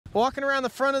Walking around the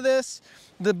front of this,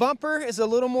 the bumper is a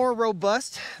little more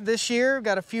robust this year.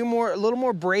 Got a little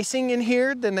more bracing in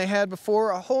here than they had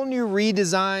before. A whole new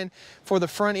redesign for the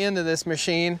front end of this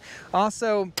machine.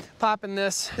 Also popping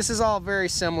this is all very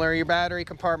similar. Your battery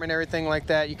compartment, everything like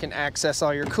that. You can access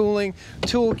all your cooling,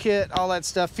 toolkit, all that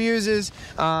stuff, fuses.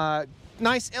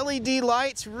 Nice LED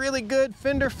lights, really good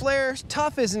fender flares,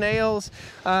 tough as nails.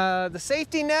 The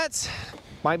safety nets,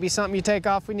 might be something you take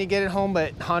off when you get it home,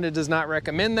 but Honda does not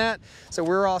recommend that. So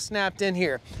we're all snapped in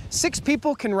here. 6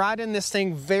 people can ride in this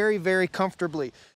thing very, very comfortably.